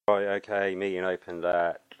Right, okay, meeting opened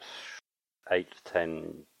at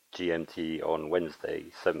 8:10 GMT on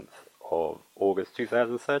Wednesday, 7th of August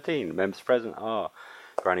 2013. Members present are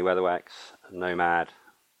Granny Weatherwax, Nomad,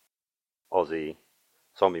 Aussie,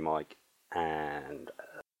 Zombie Mike, and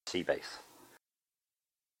Seabase.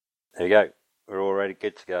 There we go. We're already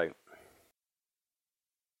good to go.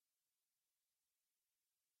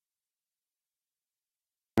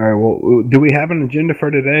 All right, well, do we have an agenda for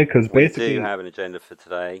today? Because basically... We do have an agenda for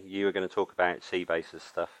today. You were going to talk about Seabase's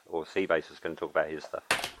stuff, or Seabase was going to talk about his stuff.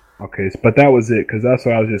 Okay, but that was it, because that's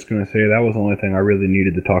what I was just going to say. That was the only thing I really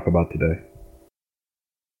needed to talk about today.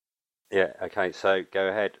 Yeah, okay, so go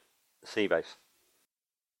ahead, Seabase.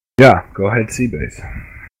 Yeah, go ahead, Seabase.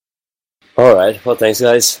 Alright, well thanks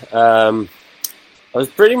guys. I was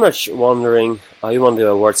pretty much wondering how you want the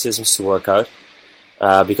award systems to work out,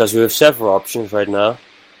 because we have several options right now.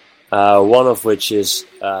 One of which is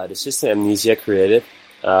the system Amnesia created,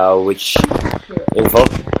 which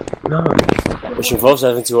involves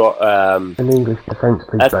having to in English defense,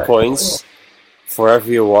 please, add back. points for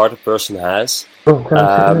every award a person has.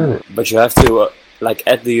 But you have to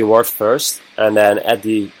add the award first, and then add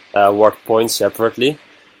the award points separately.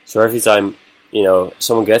 So every time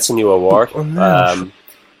someone gets a new award,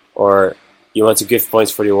 or you want to give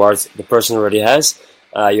points for the award the person already has,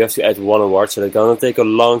 you have to add one award, so it's gonna take a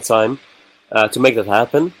long time to make that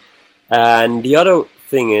happen. And the other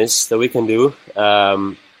thing is that we can do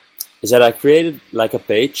is that I created a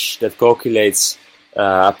page that calculates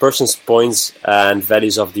a person's points and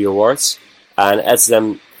values of the awards and adds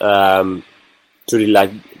them to the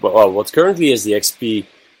what currently is the XP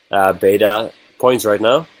beta points right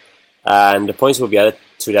now, and the points will be added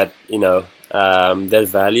to that that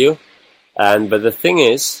value. But the thing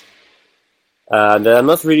is that I'm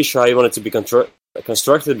not really sure how you want it to be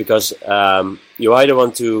constructed, because you either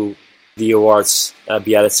want the awards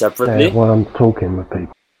be added separately, while I'm talking with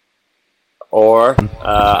people, or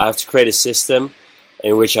I have to create a system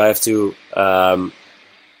in which I have to hang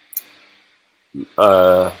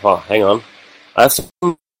on. I have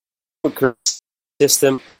to create a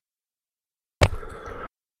system.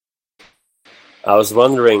 I was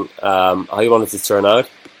wondering how you want it to turn out.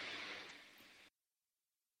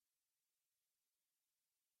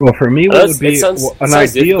 Well, for me, what would be an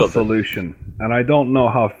ideal difficult solution, and I don't know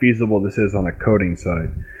how feasible this is on a coding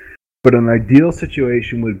side, but an ideal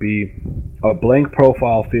situation would be a blank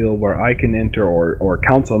profile field where I can enter, or a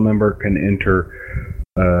council member can enter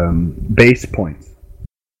base points.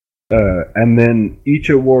 And then each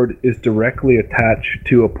award is directly attached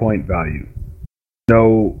to a point value.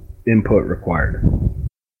 No input required.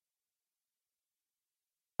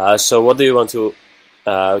 So what do you want to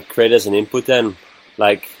create as an input then?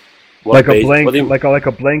 Like a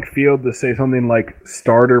blank field to say something like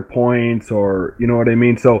starter points, or you know what I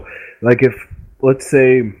mean. So, if let's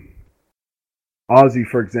say Ozzy,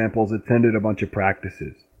 for example, has attended a bunch of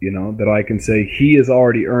practices, that I can say he has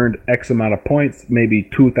already earned X amount of points, maybe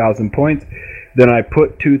 2,000 points. Then I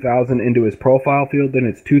put 2,000 into his profile field. Then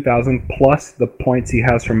it's 2,000 plus the points he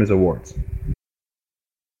has from his awards.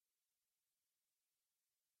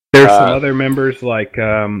 There's some other members like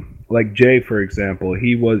Jay, for example.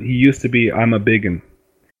 He used to be I'm a Biggin.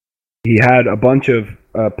 He had a bunch of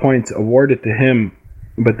points awarded to him,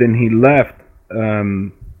 but then he left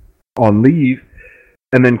on leave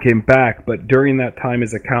and then came back. But during that time,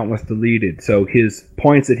 his account was deleted, so his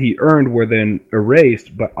points that he earned were then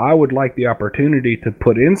erased. But I would like the opportunity to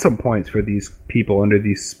put in some points for these people under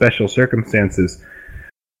these special circumstances.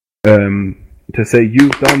 To say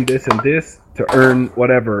you've done this and this to earn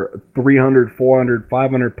whatever 300, 400,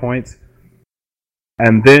 500 points,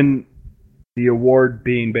 and then the award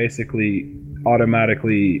being basically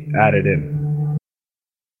automatically added in.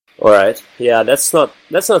 All right, yeah, that's not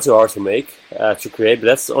too hard to make to create, but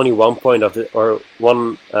that's only one point of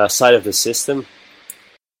one side of the system.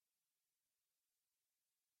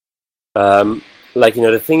 The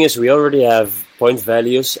thing is, we already have point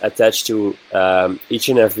values attached to each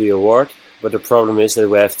and every award. But the problem is that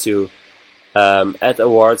we have to add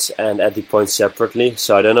awards and add the points separately.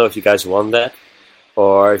 So I don't know if you guys want that,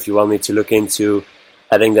 or if you want me to look into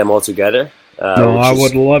adding them all together. No, I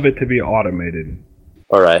would love it to be automated.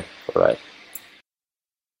 All right.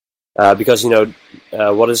 Because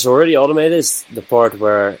what is already automated is the part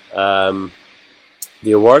where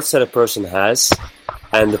the awards that a person has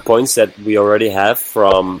and the points that we already have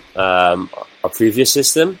from a previous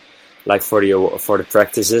system, like for the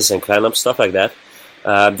practices and clan up stuff like that,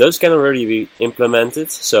 those can already be implemented.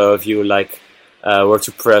 So if you were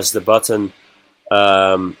to press the button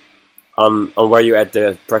on where you're at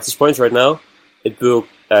the practice points right now, it will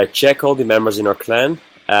check all the members in our clan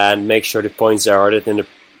and make sure the points are added in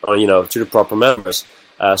to the proper members.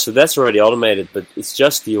 So that's already automated, but it's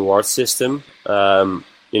just the award system, where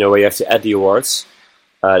you have to add the awards.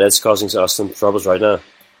 That's causing us some troubles right now.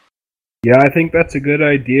 Yeah, I think that's a good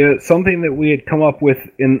idea. Something that we had come up with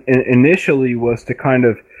initially was to kind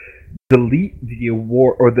of delete the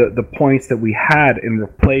award or the points that we had and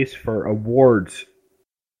replace for awards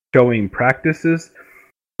showing practices.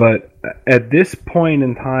 But at this point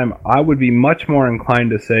in time, I would be much more inclined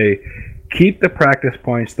to say keep the practice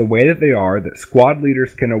points the way that they are, that squad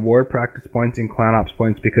leaders can award practice points and clan ops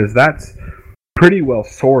points, because that's pretty well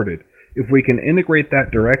sorted. If we can integrate that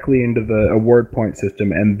directly into the award point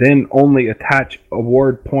system and then only attach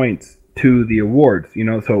award points to the awards,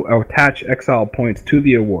 so attach Exiled points to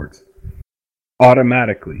the awards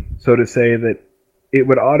automatically. So to say that it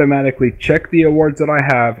would automatically check the awards that I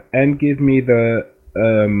have and give me the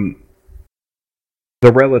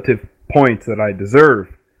relative points that I deserve,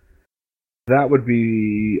 that would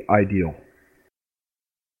be ideal.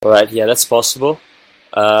 Alright, yeah, that's possible.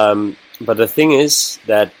 But the thing is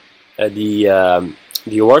that the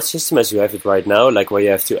award system as you have it right now, like where you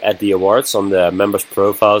have to add the awards on the members'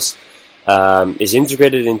 profiles, is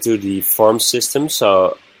integrated into the form system,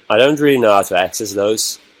 so I don't really know how to access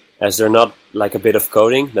those, as they're not like a bit of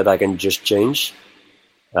coding that I can just change.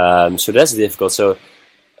 So that's difficult. So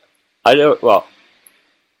I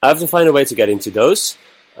have to find a way to get into those,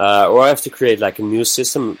 or I have to create like a new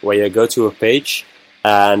system where you go to a page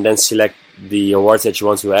and then select the awards that you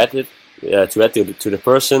want to add to the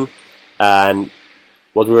person. And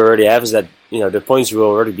what we already have is that the points will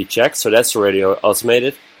already be checked, so that's already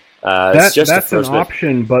automated. That's an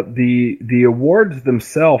option, but the awards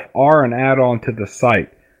themselves are an add-on to the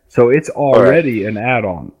site, so it's already an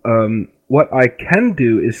add-on. What I can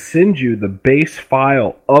do is send you the base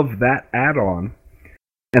file of that add-on,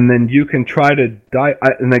 and then you can try to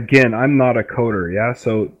and again, I'm not a coder, yeah,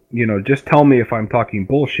 so just tell me if I'm talking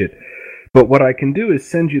bullshit. But what I can do is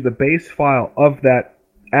send you the base file of that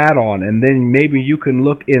add-on, and then maybe you can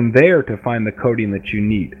look in there to find the coding that you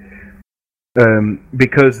need.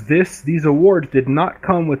 Because these awards did not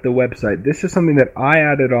come with the website. This is something that I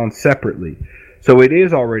added on separately, so it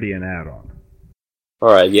is already an add-on.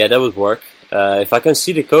 Alright, yeah, that would work. If I can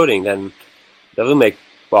see the coding, then that will make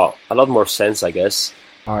a lot more sense, I guess.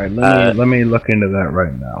 Alright, let me look into that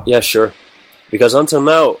right now. Yeah, sure. Because until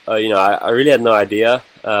now, I really had no idea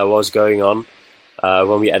what was going on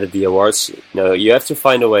when we added the awards. You have to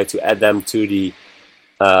find a way to add them to the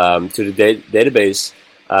database,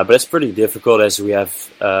 but it's pretty difficult as we have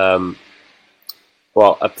a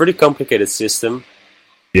pretty complicated system.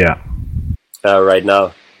 Yeah. Right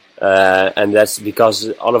now, and that's because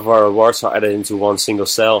all of our awards are added into one single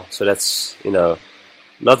cell. So that's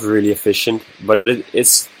not really efficient, but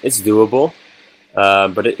it's doable.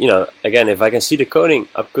 But again, if I can see the coding,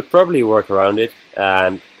 I could probably work around it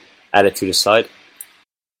and add it to the site.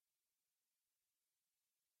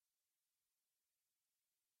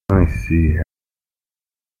 Let me see.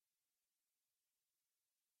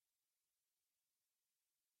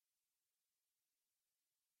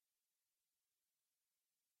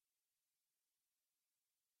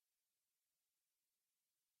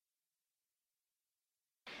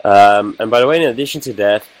 And by the way, in addition to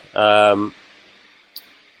that,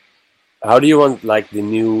 how do you want the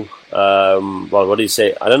new what do you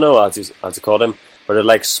say? I don't know how to call them, but they're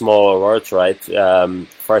like small awards, right?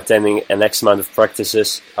 For attending an X amount of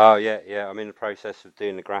practices. Oh yeah. I'm in the process of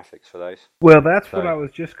doing the graphics for those. Well, that's what I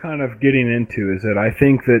was just kind of getting into. Is that I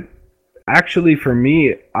think that actually for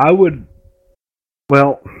me, I would.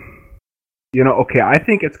 Well, I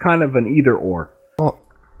think it's kind of an either or.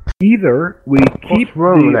 Either we keep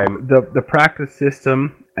the practice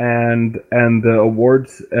system and the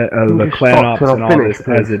awards, the clan ops and all this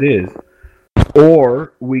as it is,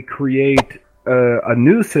 or we create a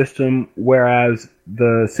new system, whereas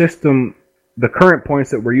the current points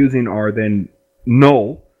that we're using are then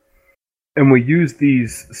null, and we use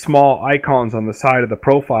these small icons on the side of the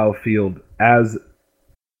profile field as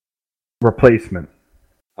replacement.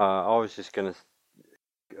 I was just gonna.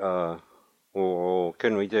 Or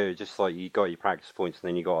couldn't we do just like you got your practice points and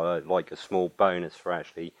then you got a small bonus for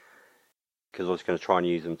actually, because I was going to try and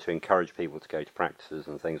use them to encourage people to go to practices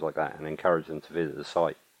and things like that and encourage them to visit the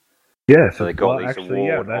site. Yeah, so they got that's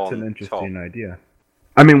an interesting idea.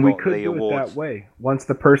 I mean, we could do it that way. Once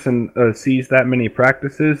the person sees that many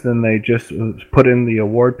practices, then they just put in the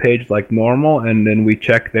award page like normal, and then we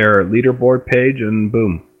check their leaderboard page and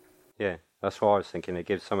boom. Yeah, that's what I was thinking. It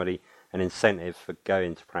gives somebody an incentive for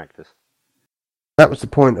going to practice. That was the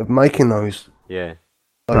point of making those. Yeah.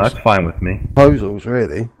 That's fine with me. Proposals,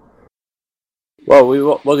 really.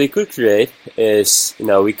 Well, what we could create is,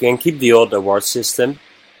 we can keep the old award system.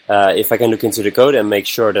 If I can look into the code and make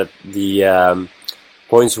sure that the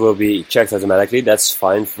points will be checked automatically, that's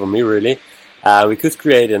fine for me, really. We could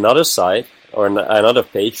create another site or another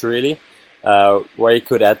page, really, where you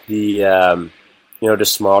could add the the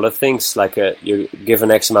smaller things, like you give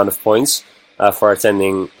an X amount of points for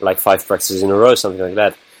attending like 5 practices in a row, something like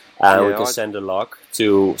that. And we can send a log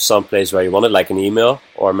to some place where you want it, like an email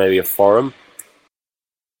or maybe a forum.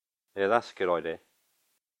 Yeah, that's a good idea,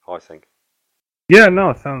 I think. Yeah,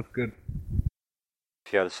 no, it sounds good.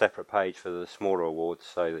 If you had a separate page for the smaller awards,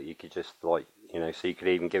 so that you could just so you could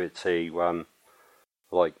even give it to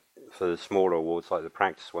like for the smaller awards, like the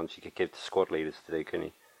practice ones, you could give to squad leaders to do, couldn't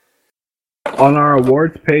you? On our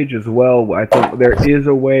awards page as well, I think there is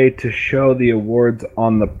a way to show the awards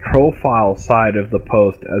on the profile side of the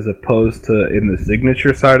post as opposed to in the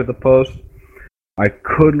signature side of the post. I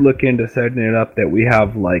could look into setting it up that we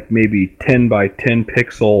have like maybe 10 by 10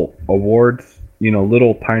 pixel awards,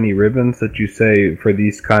 little tiny ribbons that you say for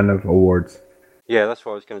these kind of awards. Yeah, that's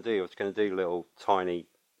what I was going to do. I was going to do little tiny,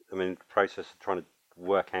 the process of trying to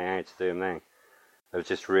work out how to do them now. They were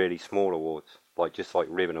just really small awards, just like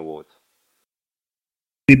ribbon awards.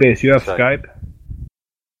 C-Base, you have Skype?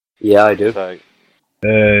 Yeah, I do. So,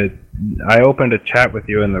 I opened a chat with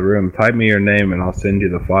you in the room. Type me your name and I'll send you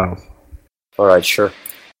the files. Alright, sure.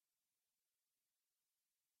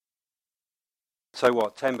 So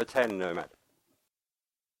what, 10 by 10, Nomad?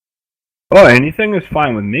 Oh, anything is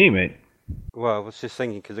fine with me, mate. Well, I was just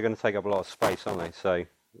thinking, because they're going to take up a lot of space, aren't they? So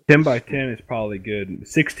 10 by 10 is probably good.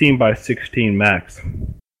 16 by 16 max.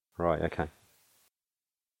 Right, okay.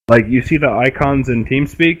 Like, you see the icons in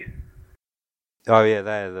TeamSpeak? Oh, yeah,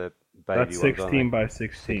 they're the baby That's 16 ones, by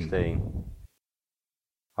 16. 16.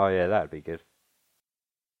 Oh, yeah, that'd be good.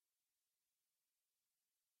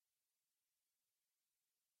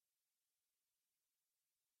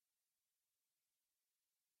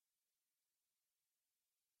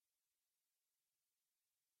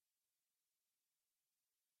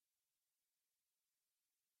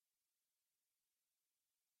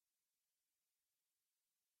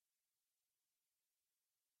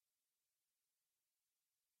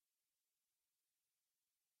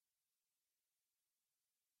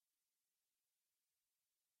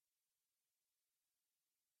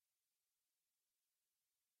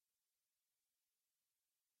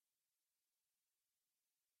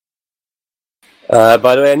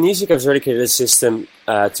 By the way, Amnesic has already created a system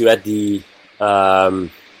to add the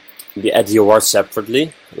awards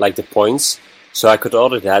separately, like the points. So I could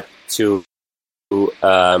order that to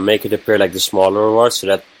make it appear like the smaller awards, so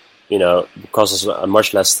that costs us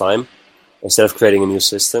much less time instead of creating a new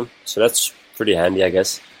system. So that's pretty handy, I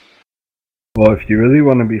guess. Well, if you really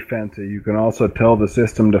want to be fancy, you can also tell the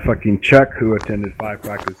system to fucking check who attended 5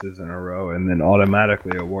 practices in a row and then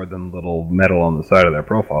automatically award them a little medal on the side of their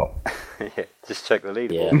profile. Yeah, just check the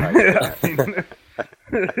leaderboard.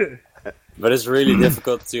 Yeah. But it's really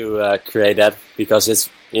difficult to create that because it's,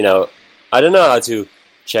 I don't know how to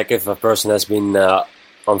check if a person has been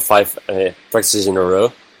on 5 practices in a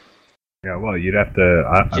row. Yeah, well, you'd have to,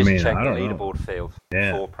 check I the don't leaderboard know. field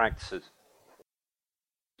Yeah. for practices.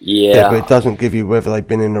 Yeah, but it doesn't give you whether they've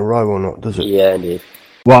been in a row or not, does it? Yeah, indeed.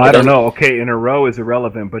 Well, I don't know. Okay, in a row is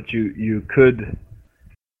irrelevant, but you could...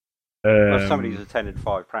 Well, if somebody's attended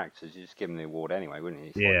 5 practices, you just give them the award anyway, wouldn't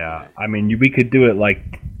you? Yeah, we could do it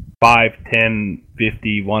like 5, 10,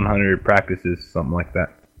 50, 100 practices, something like that.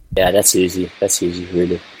 Yeah, that's easy. That's easy,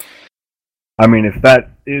 really. If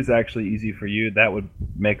that is actually easy for you, that would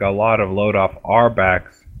make a lot of load off our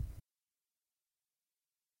backs.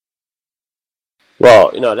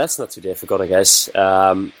 Well, that's not too difficult, I guess.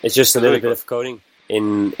 It's just a little bit of coding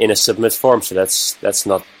in a submit form, so that's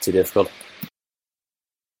not too difficult.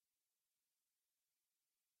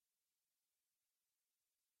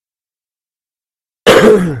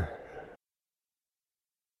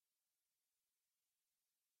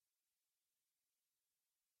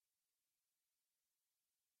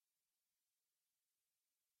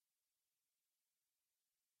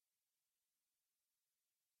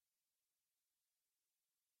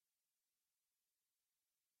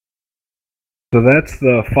 So that's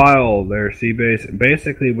the file there, C-Base.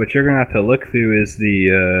 Basically, what you're going to have to look through is the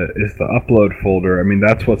upload folder.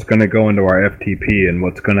 That's what's going to go into our FTP and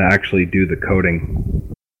what's going to actually do the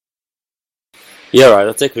coding. Yeah, right.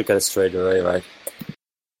 I'll take a look at it straight away, right?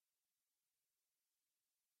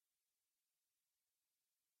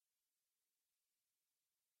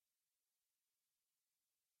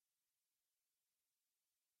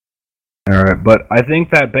 Alright, but I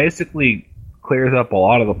think that basically clears up a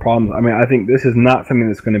lot of the problems. I mean, I think this is not something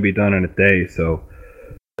that's going to be done in a day. So,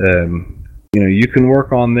 you can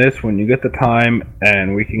work on this when you get the time,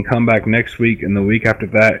 and we can come back next week, and the week after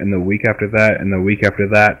that, and the week after that, and the week after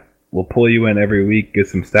that. We'll pull you in every week, get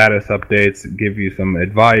some status updates, give you some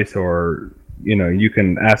advice, or you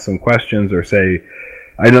can ask some questions or say,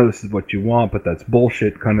 I know this is what you want, but that's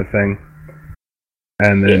bullshit, kind of thing.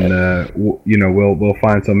 And then we'll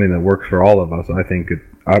find something that works for all of us. I think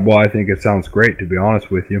it sounds great, to be honest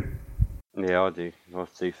with you. Yeah, I do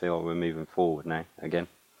feel like we're moving forward now again.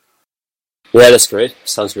 Yeah, that's great.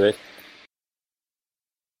 Sounds great.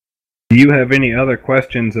 Do you have any other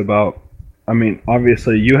questions about? I mean,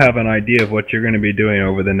 obviously, you have an idea of what you're going to be doing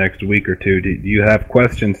over the next week or two. Do you have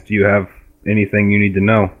questions? Do you have anything you need to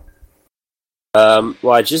know?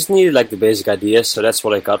 Well, I just needed the basic ideas, so that's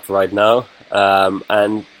what I got right now.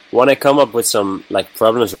 And when I come up with some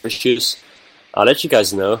problems or issues, I'll let you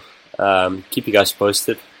guys know. Keep you guys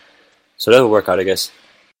posted. So that'll work out, I guess.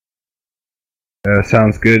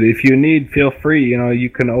 Sounds good. If you need, feel free. You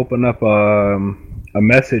can open up a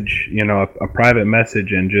message, a private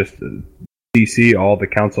message, and just CC all the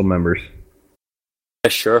council members. Yeah,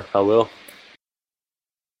 sure, I will.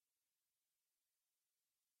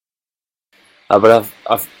 But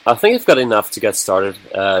I think I've got enough to get started.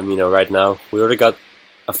 Right now we already got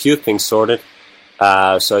a few things sorted.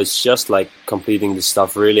 So it's just completing the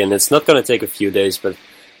stuff really, and it's not going to take a few days, but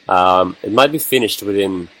it might be finished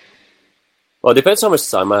within. Well, it depends how much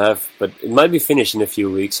time I have, but it might be finished in a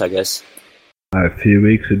few weeks, I guess. A few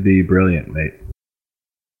weeks would be brilliant, mate.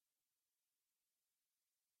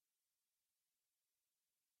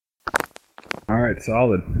 Alright,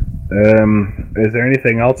 solid. Is there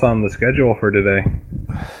anything else on the schedule for today?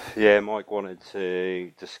 Yeah, Mike wanted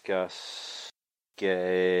to discuss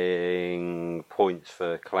getting points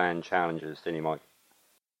for clan challenges, didn't he, Mike?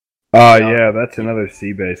 Yeah, that's another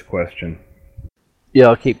C-based question.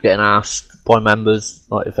 Yeah, I keep getting asked by members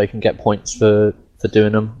if they can get points for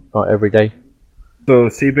doing them every day. So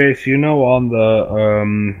C-base,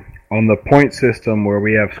 on the point system where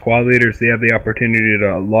we have squad leaders, they have the opportunity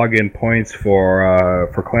to log in points for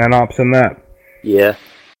clan ops and that. Yeah.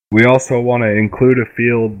 We also want to include a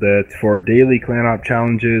field that's for daily clan op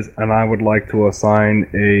challenges, and I would like to assign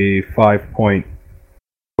a 5-point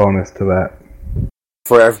bonus to that.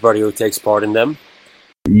 For everybody who takes part in them?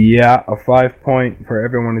 Yeah, a 5-point for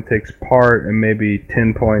everyone who takes part, and maybe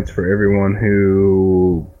 10 points for everyone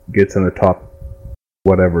who gets in the top,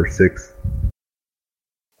 6.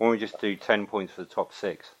 Why don't we just do 10 points for the top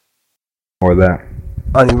 6? Or that.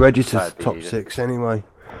 Only registers top easier. 6 anyway.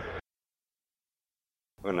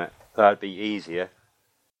 Wouldn't it? That'd be easier.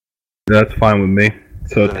 That's fine with me.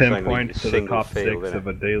 So 10 points to the top 6 of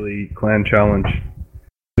a daily clan challenge.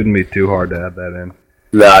 Shouldn't be too hard to add that in.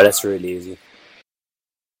 No, that's really easy.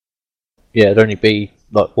 Yeah, it'd only be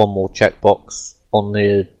one more checkbox on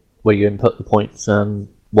the where you input the points and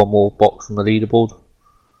one more box on the leaderboard.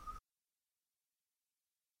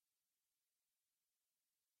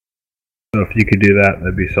 So if you could do that,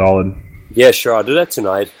 that'd be solid. Yeah, sure, I'll do that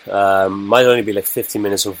tonight. Might only be 15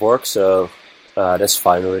 minutes of work, so that's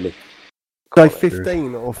fine, really. Say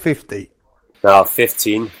 15 or 50? No,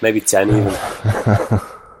 15, maybe 10 even.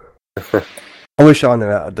 I wish I knew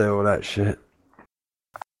how to do all that shit.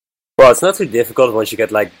 Well, it's not too difficult once you get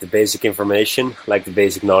the basic information, the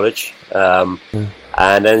basic knowledge. And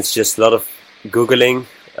then it's just a lot of Googling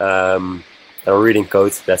and reading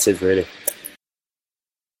code. That's it, really.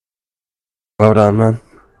 Well done, man.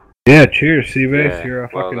 Yeah, cheers, C-Base. Yeah, you're a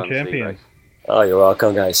fucking done, champion. C-Base. Oh, you're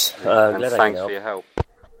welcome, guys. And thanks for your help.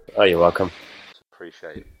 Oh, you're welcome.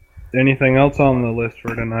 Appreciate it. Anything else on the list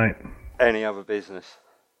for tonight? Any other business?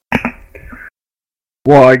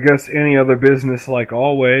 Well, I guess any other business, like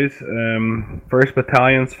always. 1st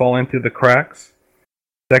Battalion's falling through the cracks.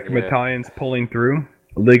 2nd Battalion's pulling through.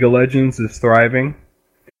 League of Legends is thriving.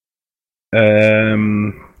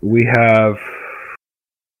 We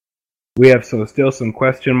have still some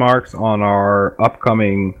question marks on our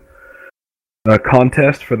upcoming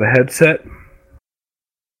contest for the headset,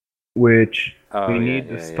 which we need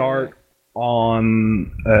to start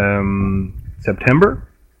on September.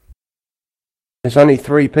 There's only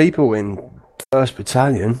 3 people in 1st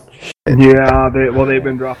Battalion. Yeah, they've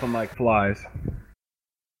been dropping like flies.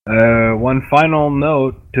 One final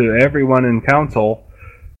note to everyone in council: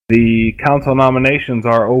 the council nominations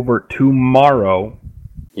are over tomorrow.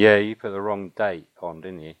 Yeah, you put the wrong date on,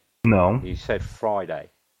 didn't you? No. You said Friday.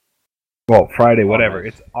 Well, Friday, whatever.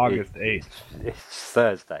 It's August 8th. It's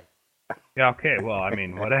Thursday. Yeah, okay, well, I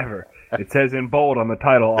mean, whatever. It says in bold on the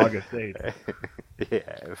title August 8th.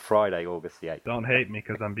 Yeah, Friday, August the 8th. Don't hate me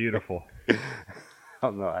because I'm beautiful.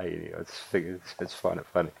 I'm not hating you. I just think it's find it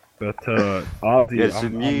funny. But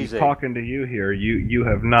Ozzy, I'm talking to you here. You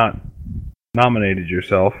have not nominated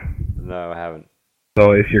yourself. No, I haven't.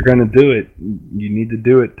 So if you're going to do it, you need to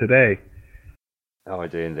do it today. Oh, I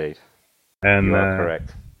do indeed. And you are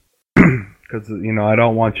correct. Because I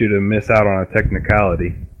don't want you to miss out on a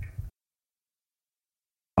technicality.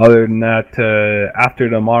 Other than that, after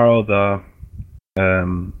tomorrow, the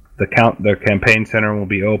campaign center will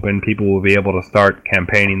be open. People will be able to start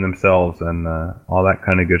campaigning themselves and all that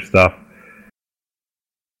kind of good stuff.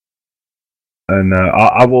 And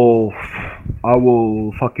I will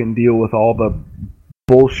fucking deal with all the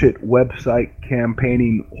bullshit website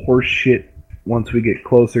campaigning horse shit once we get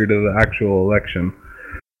closer to the actual election.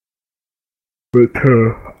 But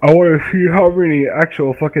I want to see how many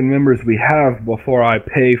actual fucking members we have before I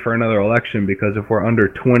pay for another election, because if we're under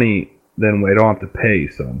 20, then we don't have to pay,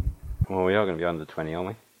 so... Well, we are going to be under 20,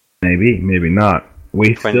 aren't we? Maybe not.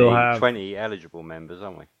 We 20, still have... 20 eligible members,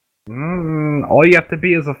 aren't we? All you have to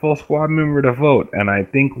be is a full squad member to vote, and I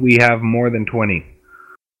think we have more than 20.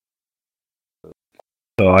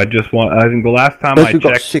 So I think the last time I checked... We've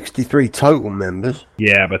got 63 total members.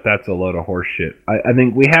 Yeah, but that's a load of horse shit. I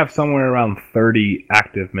think we have somewhere around 30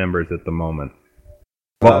 active members at the moment.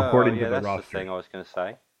 Well, according to the roster. That's the thing I was going to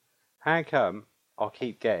say. How come I'll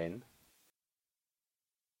keep getting...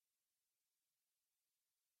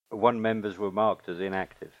 One members were marked as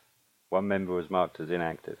inactive. One member was marked as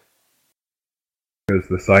inactive. Because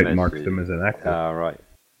the site marks them as inactive. Right.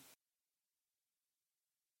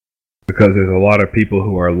 Because there's a lot of people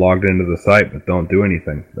who are logged into the site but don't do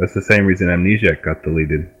anything. That's the same reason Amnesiac got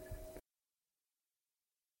deleted.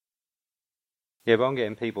 Yeah, but I'm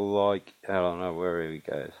getting people like... I don't know, where we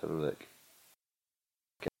go? Let's have a look.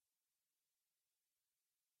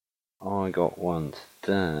 I got one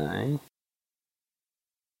today.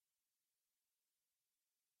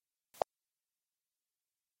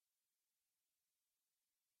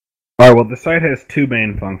 Alright, well, the site has two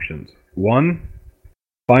main functions. One,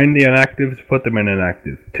 find the inactives, put them in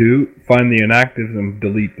inactive. 2, find the inactives and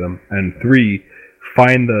delete them. And 3,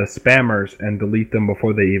 find the spammers and delete them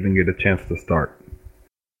before they even get a chance to start.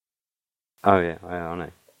 Oh yeah, I know.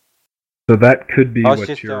 So that could be I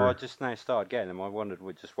just now started getting them. I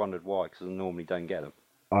just wondered why, because I normally don't get them.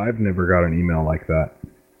 I've never got an email like that.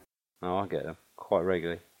 No, I get them quite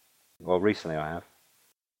regularly. Well, recently I have.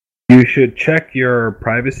 You should check your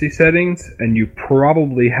privacy settings, and you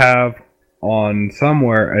probably have on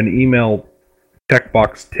somewhere an email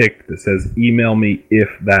checkbox ticked that says email me if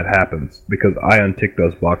that happens, because I untick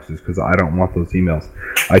those boxes because I don't want those emails.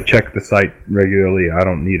 I check the site regularly. I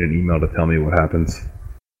don't need an email to tell me what happens.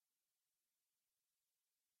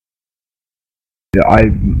 Yeah, I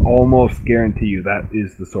almost guarantee you that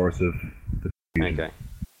is the source of the confusion. Okay.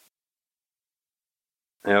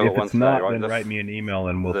 Yeah, if it's not, then write me an email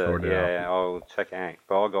and we'll sort it out. Yeah, I'll check it out.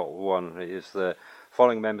 But I got one. It's the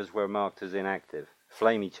following members were marked as inactive: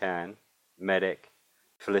 Flamey Chan, Medic,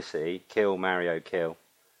 Felicity, Kill, Mario Kill,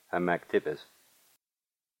 and Mac Tippers.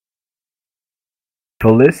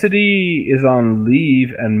 Felicity is on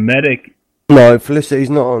leave, and Medic... No,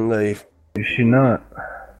 Felicity's not on leave. Is she not?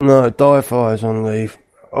 No, Difire's on leave.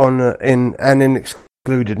 An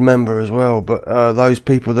excluded member as well, but those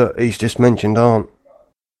people that he's just mentioned aren't.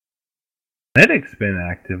 Medic's been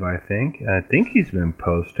active, I think. I think he's been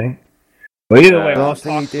posting. Well, either way, last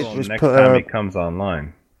thing he did was next time he comes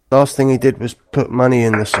online. Last thing he did was put money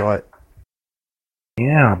in the site.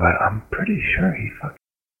 Yeah, but I'm pretty sure he fucking...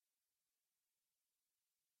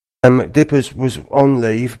 And McDippers was on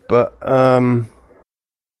leave, but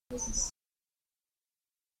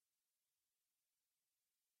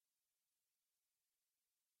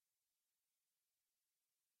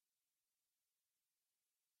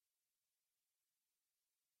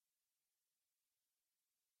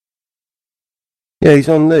yeah, he's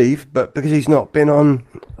on leave, but because he's not been on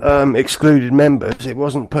excluded members, it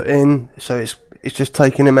wasn't put in, so it's just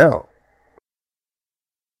taking him out.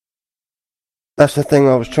 That's the thing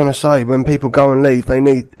I was trying to say. When people go on leave,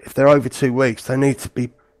 if they're over 2 weeks, they need to be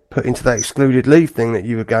put into that excluded leave thing that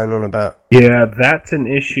you were going on about. Yeah, that's an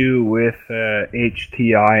issue with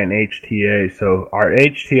HTI and HTA. So our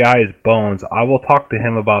HTI is Bones. I will talk to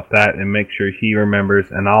him about that and make sure he remembers,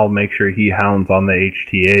 and I'll make sure he hounds on the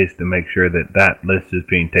HTAs to make sure that list is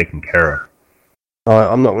being taken care of.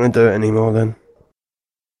 Alright, I'm not going to do it anymore then.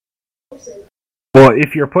 Well,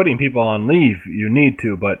 if you're putting people on leave, you need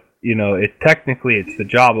to, but technically it's the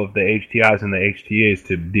job of the HTIs and the HTAs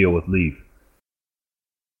to deal with leave.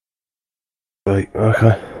 Right,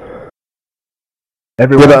 okay.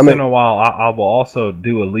 Every once in a while, I will also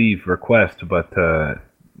do a leave request, but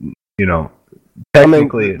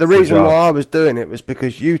technically, the reason why I was doing it was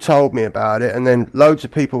because you told me about it, and then loads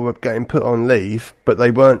of people were getting put on leave, but they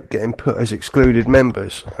weren't getting put as excluded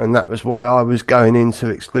members, and that was why I was going into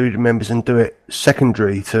excluded members and do it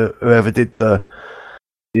secondary to whoever did the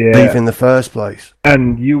leave in the first place.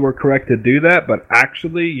 And you were correct to do that, but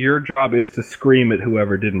actually, your job is to scream at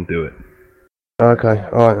whoever didn't do it. Okay,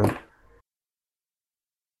 all right then.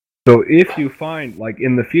 So if you find, like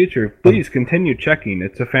in the future, please continue checking.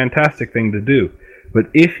 It's a fantastic thing to do. But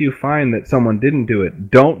if you find that someone didn't do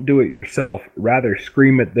it, don't do it yourself. Rather,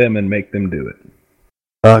 scream at them and make them do it.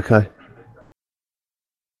 Okay.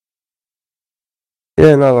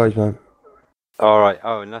 Yeah, no worries, man. Alright,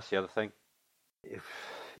 and that's the other thing. If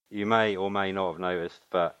you may or may not have noticed,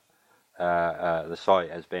 but the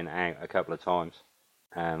site has been out a couple of times,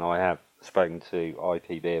 and I have spoken to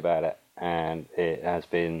IPB about it, and it has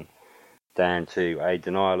been down to a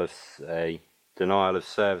denial of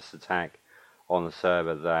service attack on the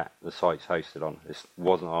server that the site's hosted on. It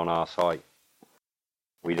wasn't on our site.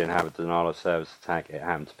 We didn't have a denial of service attack. It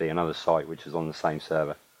happened to be another site which is on the same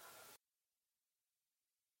server.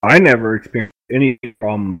 I never experienced any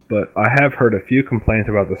problems, but I have heard a few complaints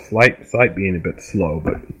about the site being a bit slow.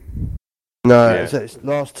 But no, it's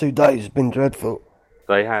last 2 days has been dreadful.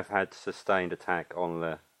 They have had sustained attack on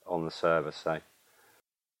the server, so,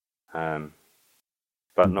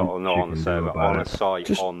 but not on the server, on a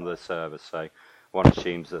site on the server. So one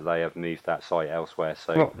assumes that they have moved that site elsewhere.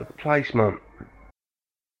 So not the placement.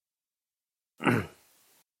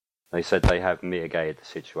 They said they have mitigated the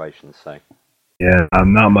situation. So yeah,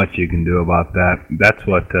 not much you can do about that. That's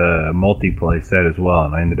what Multiplay said as well,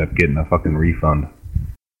 and I ended up getting a fucking refund.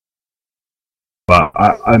 But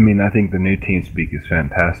I mean, I think the new TeamSpeak is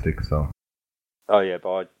fantastic. So. Oh yeah,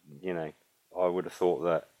 but I would have thought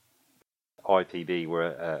that IPB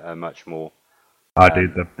were a much more.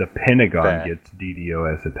 Dude, the Pentagon gets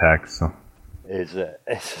DDoS attacks. So.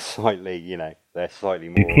 It's slightly, they're slightly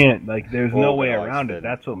more. You can't there's no way around it.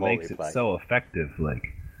 That's what makes it so effective.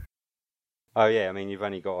 Oh yeah, I mean you've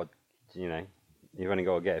only got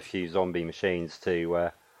to get a few zombie machines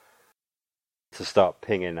to start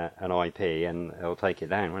pinging an IP, and it'll take it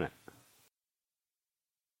down, won't it?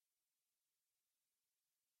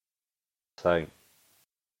 So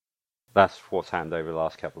that's what's happened over the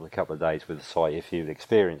last couple of days with the site. If you've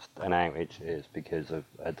experienced an outage, it's because of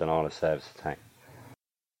a denial of service attack.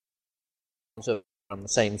 So around the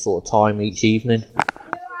same sort of time each evening.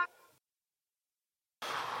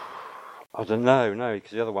 I don't know,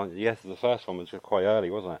 because the other one, the first one was quite early,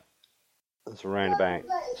 wasn't it? It's around about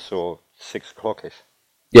sort of 6 o'clock-ish.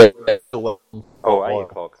 Yeah. 8 o'clock.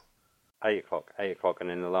 8 o'clock, and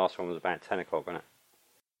then the last one was about 10 o'clock, wasn't it?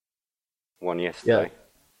 One yesterday.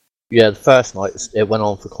 Yeah, the first night it went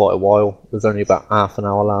on for quite a while. It was only about half an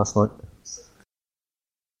hour last night.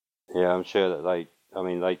 Yeah, I'm sure that they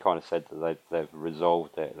kind of said that they've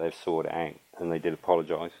resolved it, they've sorted it out, and they did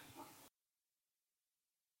apologise.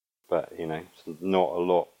 But, it's not a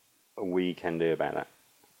lot we can do about that.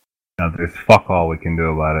 No, there's fuck all we can do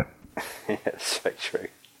about it. Yeah, that's so true.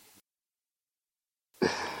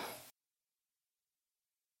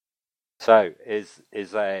 So, has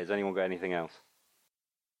anyone got anything else?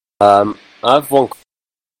 I have one.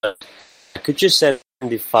 I could just send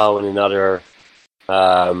the file in another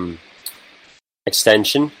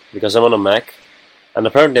extension because I'm on a Mac, and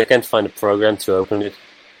apparently I can't find a program to open it.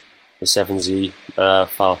 The 7Z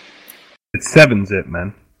file. It's 7-zip,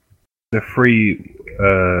 man. The free.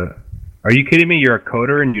 Are you kidding me? You're a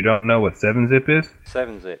coder and you don't know what 7-zip is?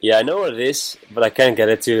 7-zip. Yeah, I know what it is, but I can't get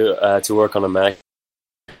it to work on a Mac.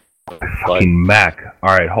 Fucking Mac.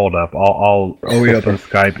 All right, hold up. I'll reopen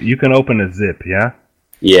Skype. You can open a zip, yeah?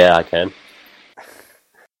 Yeah, I can.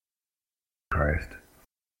 Christ.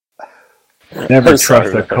 Never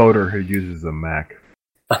trust a coder who uses a Mac.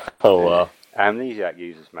 Oh well. Amnesiac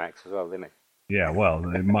uses Macs as well, didn't he? Yeah, well,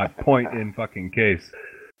 my point in fucking case.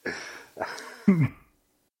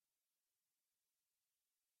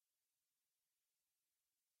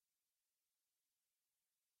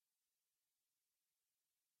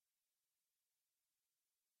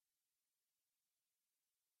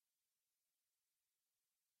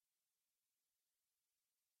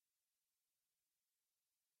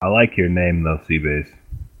 I like your name, though, Seabase.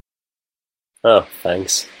 Oh,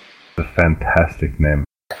 thanks. It's a fantastic name.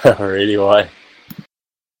 Really, why?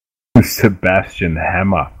 Sebastian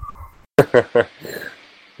Hammer.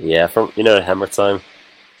 Yeah, from Hammer Time.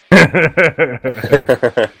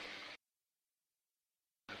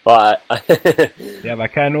 Ja, maar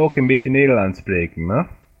kan ook een beetje Nederlands spreken, no?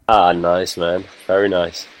 Ah, nice man. Very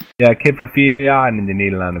nice. Ja, ik heb 4 jaar in de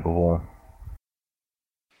Nederlanden gewoond.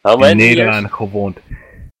 How In many Nederland years? gewoond.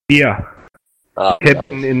 4. Ah, Ik heb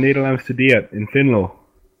nice. in Nederland gestudeerd, in Venlo.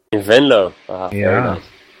 In Venlo. Ah, very Ja. nice.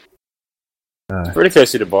 It's pretty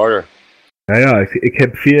close to the border. Ja, ik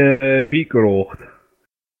heb 4 wiek gerookt.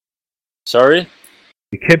 Sorry?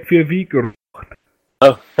 Ik heb 4 wiek gerookt.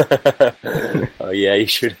 Oh. Oh yeah, you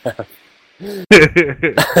should have.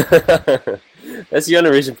 That's the only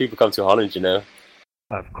reason people come to Holland, you know.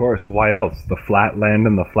 Of course, why else? The flat land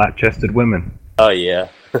and the flat-chested women. Oh yeah.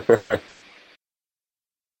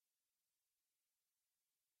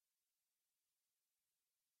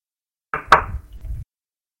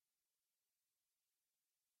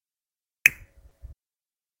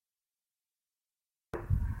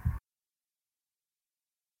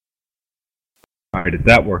 Alright, did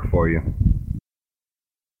that work for you?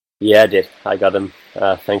 Yeah, I did. I got him.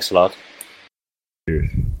 Thanks a lot.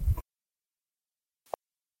 Cheers.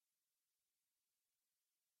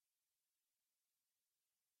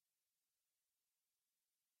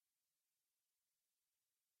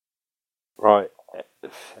 Right.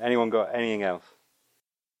 Anyone got anything else?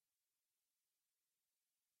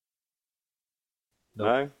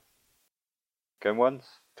 No? Going once?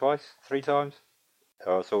 Twice? 3 times?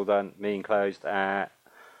 Oh, it's all done. Meeting closed at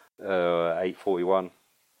 8:41.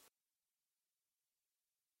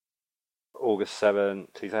 August 7,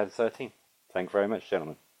 2013. Thank you very much,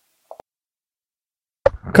 gentlemen.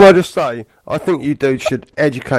 Can I just say, I think you dudes should educate